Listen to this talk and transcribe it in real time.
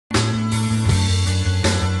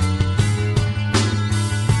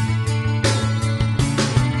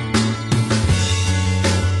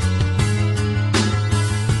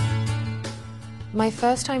My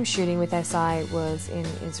first time shooting with SI was in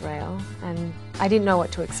Israel, and I didn't know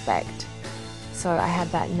what to expect. So I had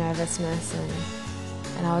that nervousness,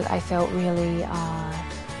 and I felt really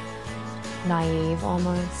naive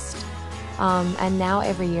almost. And now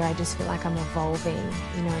every year I just feel like I'm evolving,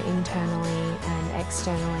 you know, internally and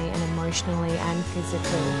externally and emotionally and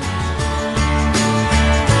physically.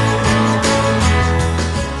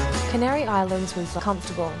 Canary Islands was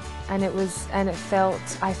comfortable, and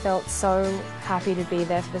I felt so happy to be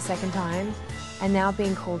there for the second time, and now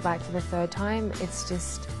being called back for the third time, it's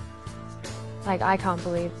just like I can't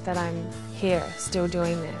believe that I'm here still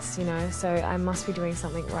doing this, you know, so I must be doing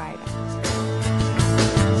something right.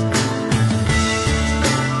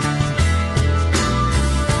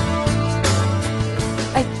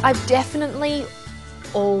 I've definitely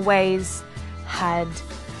always had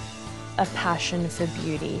a passion for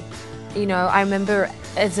beauty. You know, I remember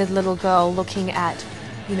as a little girl looking at,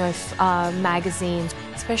 you know, magazines,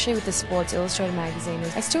 especially with the Sports Illustrated magazine.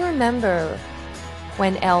 I still remember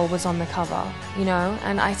when Elle was on the cover, you know,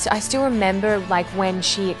 and I still remember like when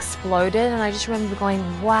she exploded, and I just remember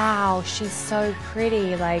going, wow, she's so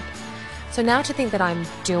pretty. Like, so now to think that I'm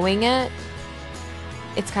doing it,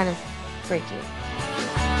 it's kind of freaky.